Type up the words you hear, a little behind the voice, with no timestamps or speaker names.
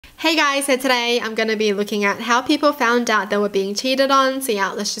Hey guys, so today I'm going to be looking at how people found out they were being cheated on. So yeah,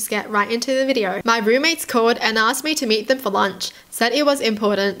 let's just get right into the video. My roommates called and asked me to meet them for lunch, said it was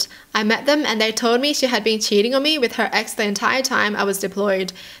important. I met them and they told me she had been cheating on me with her ex the entire time I was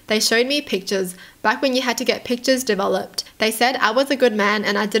deployed. They showed me pictures, back when you had to get pictures developed. They said I was a good man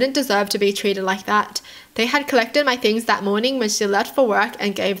and I didn't deserve to be treated like that. They had collected my things that morning when she left for work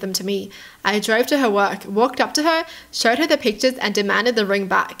and gave them to me. I drove to her work, walked up to her, showed her the pictures and demanded the ring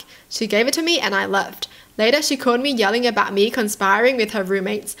back. She gave it to me and I left. Later, she called me yelling about me conspiring with her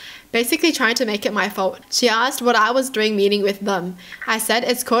roommates, basically trying to make it my fault. She asked what I was doing meeting with them. I said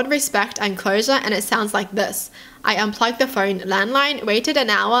it's called respect and closure and it sounds like this. I unplugged the phone landline, waited an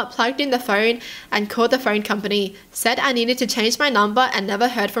hour, plugged in the phone and called the phone company, said I needed to change my number and never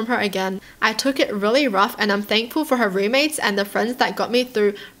heard from her again. I took it really rough and I'm thankful for her roommates and the friends that got me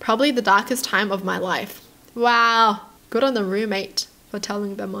through probably the darkest time of my life. Wow, good on the roommate for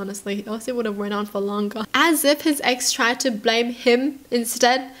telling them, honestly, else it would have went on for longer. As if his ex tried to blame him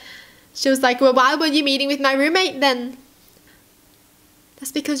instead. She was like, well, why were you meeting with my roommate then?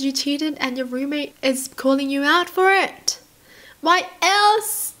 That's because you cheated and your roommate is calling you out for it. Why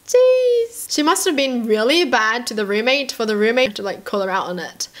else? Jeez. She must have been really bad to the roommate for the roommate to like call her out on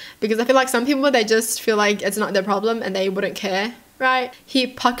it. Because I feel like some people, they just feel like it's not their problem and they wouldn't care. Right? He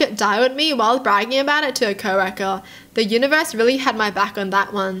pocket dialed me while bragging about it to a coworker. The universe really had my back on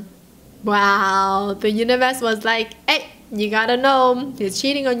that one. Wow, the universe was like, hey, you gotta know, he's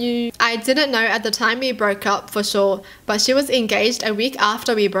cheating on you. I didn't know at the time we broke up for sure, but she was engaged a week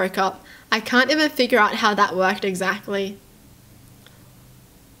after we broke up. I can't even figure out how that worked exactly.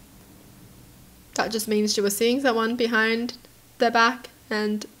 That just means she was seeing someone behind their back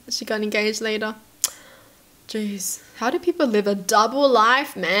and she got engaged later. Jeez, how do people live a double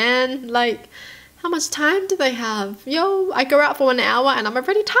life, man? Like, how much time do they have? Yo, I go out for 1 hour and I'm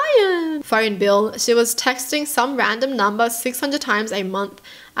already tired. Phone bill. She was texting some random number 600 times a month.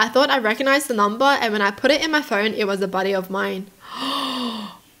 I thought I recognized the number and when I put it in my phone, it was a buddy of mine.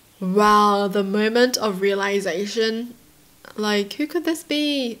 Wow, the moment of realization. Like, who could this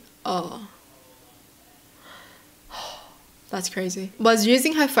be? Oh. That's crazy. Was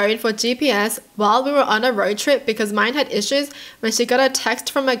using her phone for GPS while we were on a road trip because mine had issues when she got a text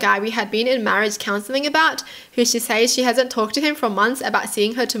from a guy we had been in marriage counseling about, who she says she hasn't talked to him for months about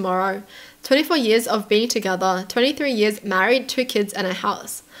seeing her tomorrow. 24 years of being together, 23 years married, 2 kids and a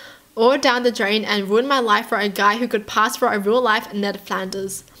house. All down the drain and ruined my life for a guy who could pass for a real life Ned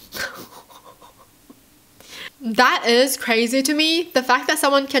Flanders. That is crazy to me. The fact that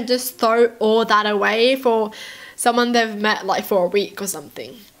someone can just throw all that away for someone they've met like for a week or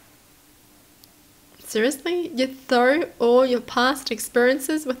something. Seriously? You throw all your past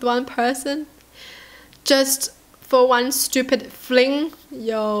experiences with one person just for one stupid fling?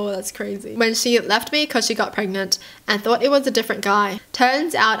 Yo, that's crazy. When she left me because she got pregnant and thought it was a different guy.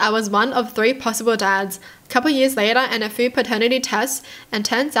 Turns out I was one of 3 possible dads. A couple years later and a few paternity tests and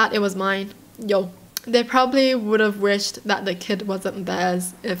turns out it was mine. Yo. They probably would have wished that the kid wasn't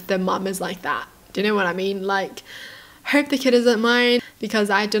theirs if their mum is like that. Do you know what I mean? Like, hope the kid isn't mine because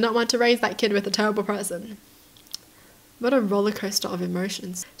I do not want to raise that kid with a terrible person. What a roller coaster of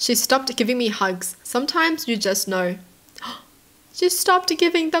emotions. She stopped giving me hugs. Sometimes you just know. She stopped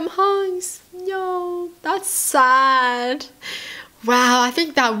giving them hugs. Yo, that's sad. Wow, I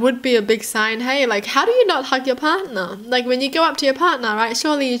think that would be a big sign. Hey, like, how do you not hug your partner? Like, when you go up to your partner, right?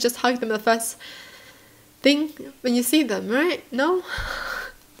 Surely you just hug them the first thing when you see them, right? No?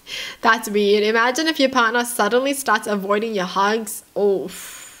 That's weird. Imagine if your partner suddenly starts avoiding your hugs.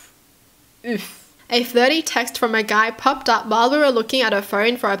 Oof. Oof. A flirty text from a guy popped up while we were looking at her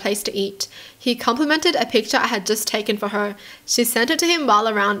phone for a place to eat. He complimented a picture I had just taken for her. She sent it to him while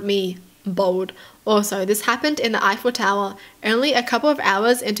around me. Bold. Also, this happened in the Eiffel Tower, only a couple of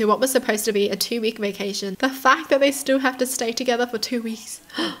hours into what was supposed to be a 2-week vacation. The fact that they still have to stay together for 2 weeks.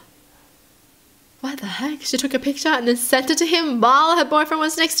 What the heck? She took a picture and then sent it to him while her boyfriend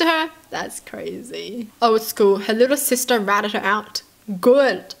was next to her? That's crazy. Old school. Her little sister ratted her out.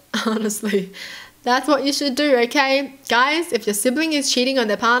 Good. Honestly. That's what you should do, okay? Guys, if your sibling is cheating on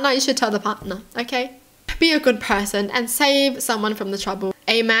their partner, you should tell the partner, okay? Be a good person and save someone from the trouble.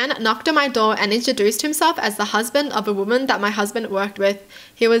 A man knocked on my door and introduced himself as the husband of a woman that my husband worked with.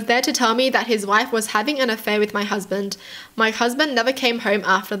 He was there to tell me that his wife was having an affair with my husband. My husband never came home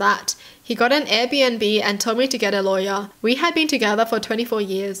after that. He got an Airbnb and told me to get a lawyer. We had been together for 24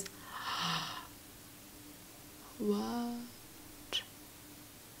 years. What?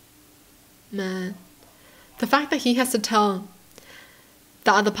 Man. The fact that he has to tell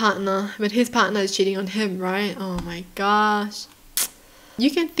the other partner when his partner is cheating on him, right? Oh my gosh. You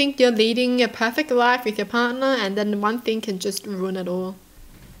can think you're leading a perfect life with your partner and then one thing can just ruin it all.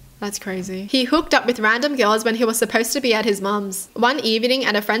 That's crazy. He hooked up with random girls when he was supposed to be at his mum's. One evening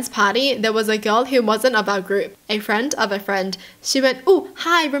at a friend's party, there was a girl who wasn't of our group, a friend of a friend. She went, "Oh,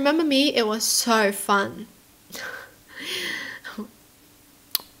 hi, remember me? It was so fun."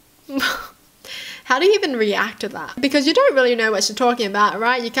 How do you even react to that? Because you don't really know what she's talking about,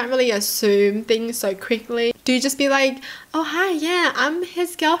 right? You can't really assume things so quickly. Do you just be like, "Oh, hi, yeah, I'm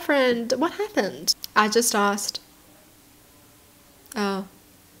his girlfriend. What happened?" I just asked, "Oh,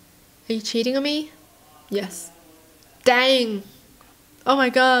 are you cheating on me?" "Yes." Dang. Oh my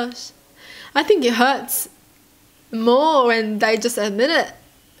gosh. I think it hurts more when they just admit it,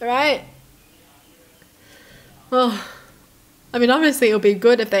 right? Oh, I mean, obviously it would be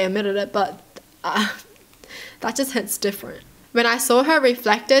good if they admitted it, but that just hits different. When I saw her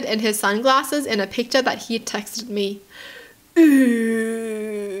reflected in his sunglasses in a picture that he texted me.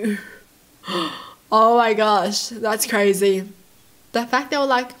 Ooh. Oh my gosh, that's crazy. The fact they were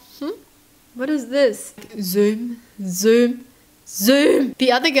like, what is this? Zoom, zoom, zoom.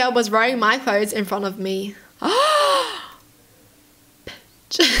 The other girl was wearing my clothes in front of me.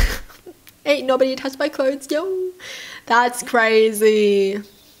 Ain't nobody touched my clothes, yo. That's crazy.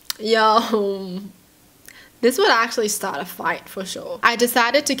 Yo. This would actually start a fight for sure. I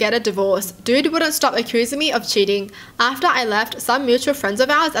decided to get a divorce. Dude wouldn't stop accusing me of cheating. After I left, some mutual friends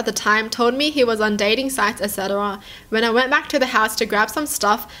of ours at the time told me he was on dating sites, etc. When I went back to the house to grab some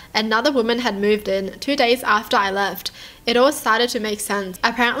stuff, another woman had moved in 2 days after I left. It all started to make sense.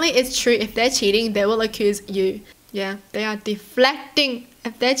 Apparently it's true, if they're cheating, they will accuse you. Yeah, they are deflecting.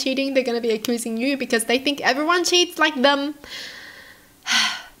 If they're cheating, they're going to be accusing you because they think everyone cheats like them.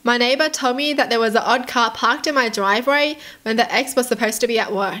 My neighbor told me that there was an odd car parked in my driveway when the ex was supposed to be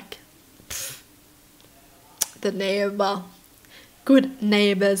at work. Pfft. The neighbor. Good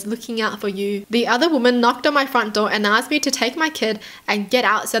neighbors looking out for you. The other woman knocked on my front door and asked me to take my kid and get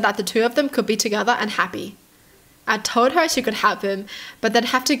out so that the two of them could be together and happy. I told her she could have him, but they'd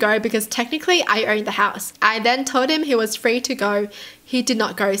have to go because technically I owned the house. I then told him he was free to go. He did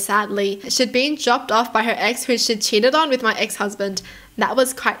not go, sadly. She'd been dropped off by her ex who she'd cheated on with my ex-husband. That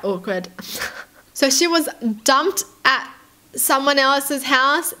was quite awkward. So she was dumped at someone else's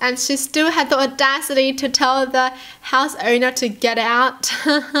house and she still had the audacity to tell the house owner to get out.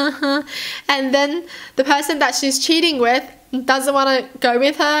 And then the person that she's cheating with doesn't want to go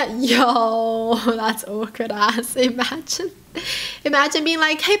with her. Yo, that's awkward ass. Imagine being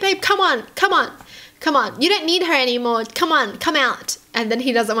like, "Hey babe, come on, come on, come on. You don't need her anymore. Come on, come out." And then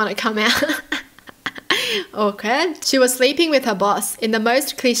he doesn't want to come out. Awkward. She was sleeping with her boss, in the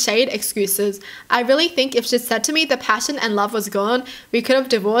most cliched excuses. I really think if she said to me the passion and love was gone, we could have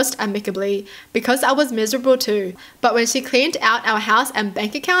divorced amicably, because I was miserable too. But when she cleaned out our house and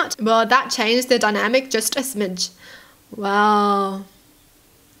bank account, well, that changed the dynamic just a smidge. Wow.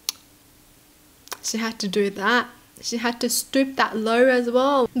 She had to do that. She had to stoop that low as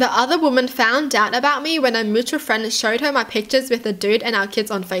well. The other woman found out about me when a mutual friend showed her my pictures with the dude and our kids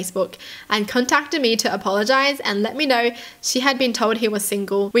on Facebook and contacted me to apologize and let me know she had been told he was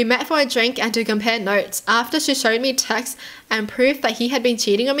single. We met for a drink and to compare notes. After she showed me texts and proof that he had been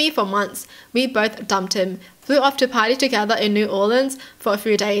cheating on me for months, we both dumped him, flew off to party together in New Orleans for a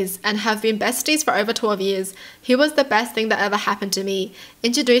few days, and have been besties for over 12 years. He was the best thing that ever happened to me.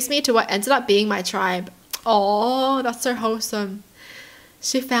 Introduced me to what ended up being my tribe. Oh, that's so wholesome.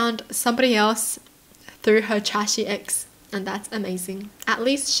 She found somebody else through her trashy ex, and that's amazing. At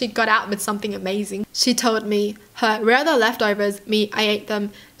least she got out with something amazing. She told me, where are the leftovers? Me, I ate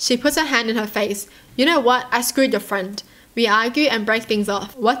them. She puts her hand in her face. You know what? I screwed your friend. We argue and break things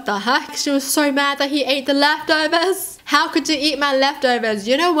off. What the heck? She was so mad that he ate the leftovers. How could you eat my leftovers?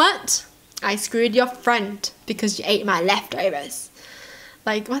 You know what? I screwed your friend because you ate my leftovers.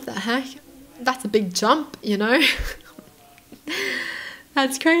 Like, what the heck? That's a big jump, you know?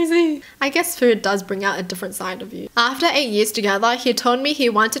 That's crazy. I guess food does bring out a different side of you. After 8 years together, he told me he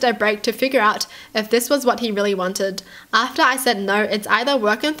wanted a break to figure out if this was what he really wanted. After I said no, it's either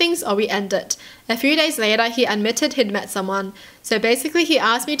work on things or we end it. A few days later, he admitted he'd met someone. So basically, he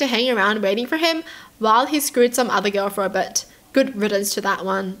asked me to hang around waiting for him while he screwed some other girl for a bit. Good riddance to that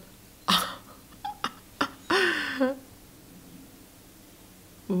one.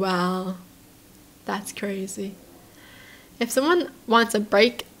 Wow. That's crazy. If someone wants a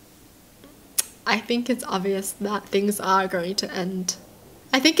break, I think it's obvious that things are going to end.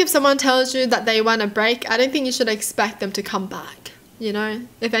 I think if someone tells you that they want a break, I don't think you should expect them to come back, you know?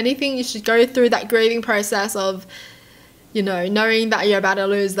 If anything, you should go through that grieving process of, you know, knowing that you're about to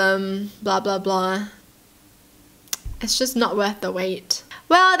lose them, blah, blah, blah. It's just not worth the wait.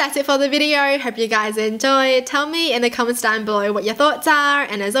 Well, that's it for the video. Hope you guys enjoyed. Tell me in the comments down below what your thoughts are.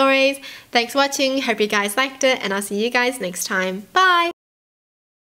 And as always, thanks for watching. Hope you guys liked it. And I'll see you guys next time. Bye!